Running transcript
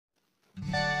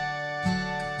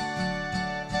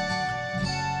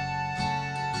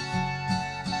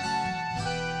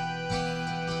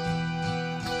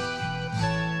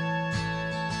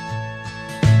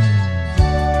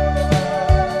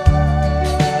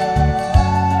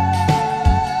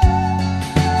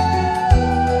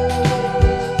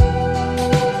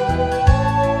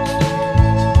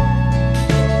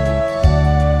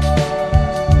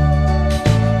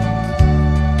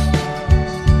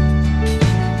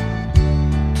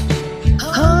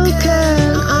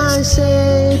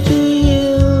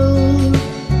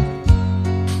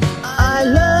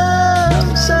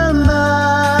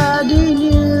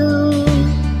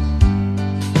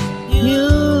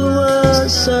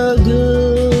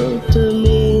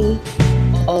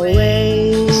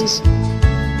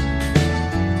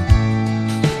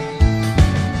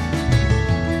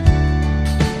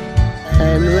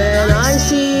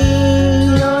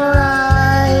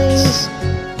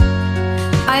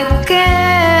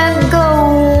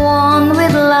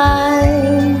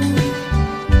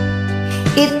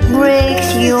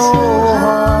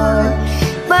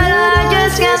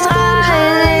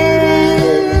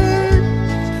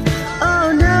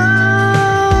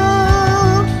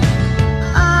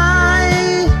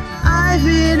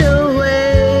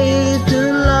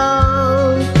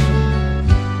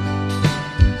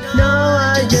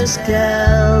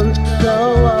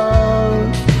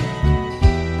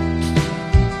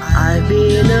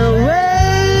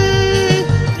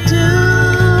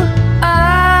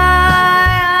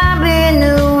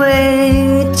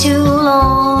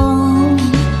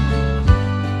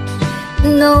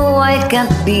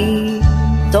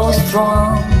so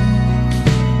strong.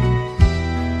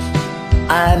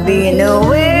 I've been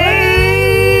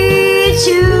away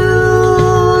too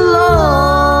long.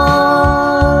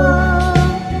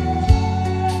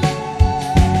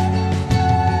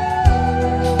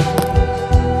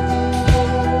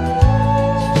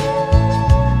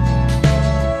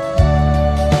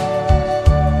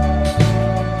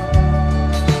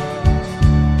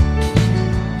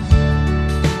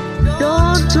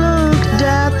 Don't look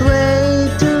that way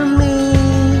to me.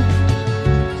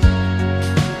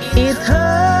 It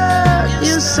hurt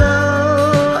you so,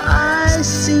 I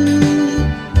see.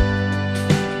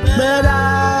 But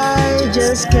I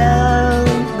just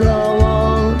can't go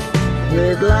on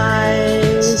with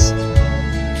lies.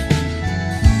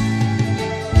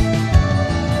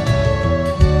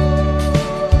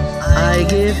 I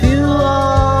give you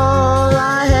all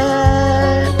I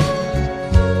had,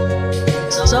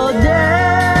 so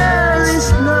there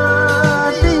is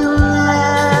nothing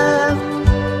left.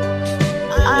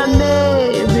 I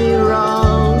may be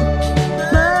wrong,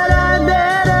 but I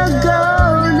better go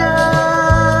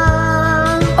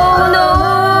now. Oh no,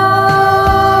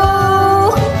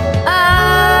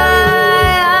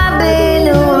 I've been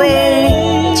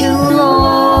away too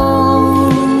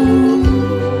long.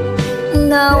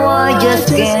 Now I just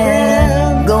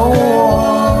can't go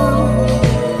on.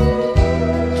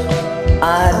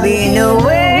 I've been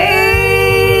away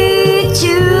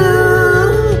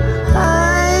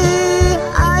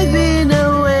I've been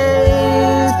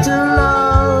away too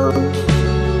long.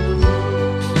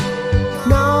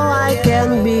 Now I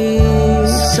can be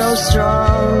so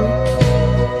strong.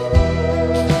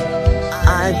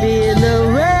 I've been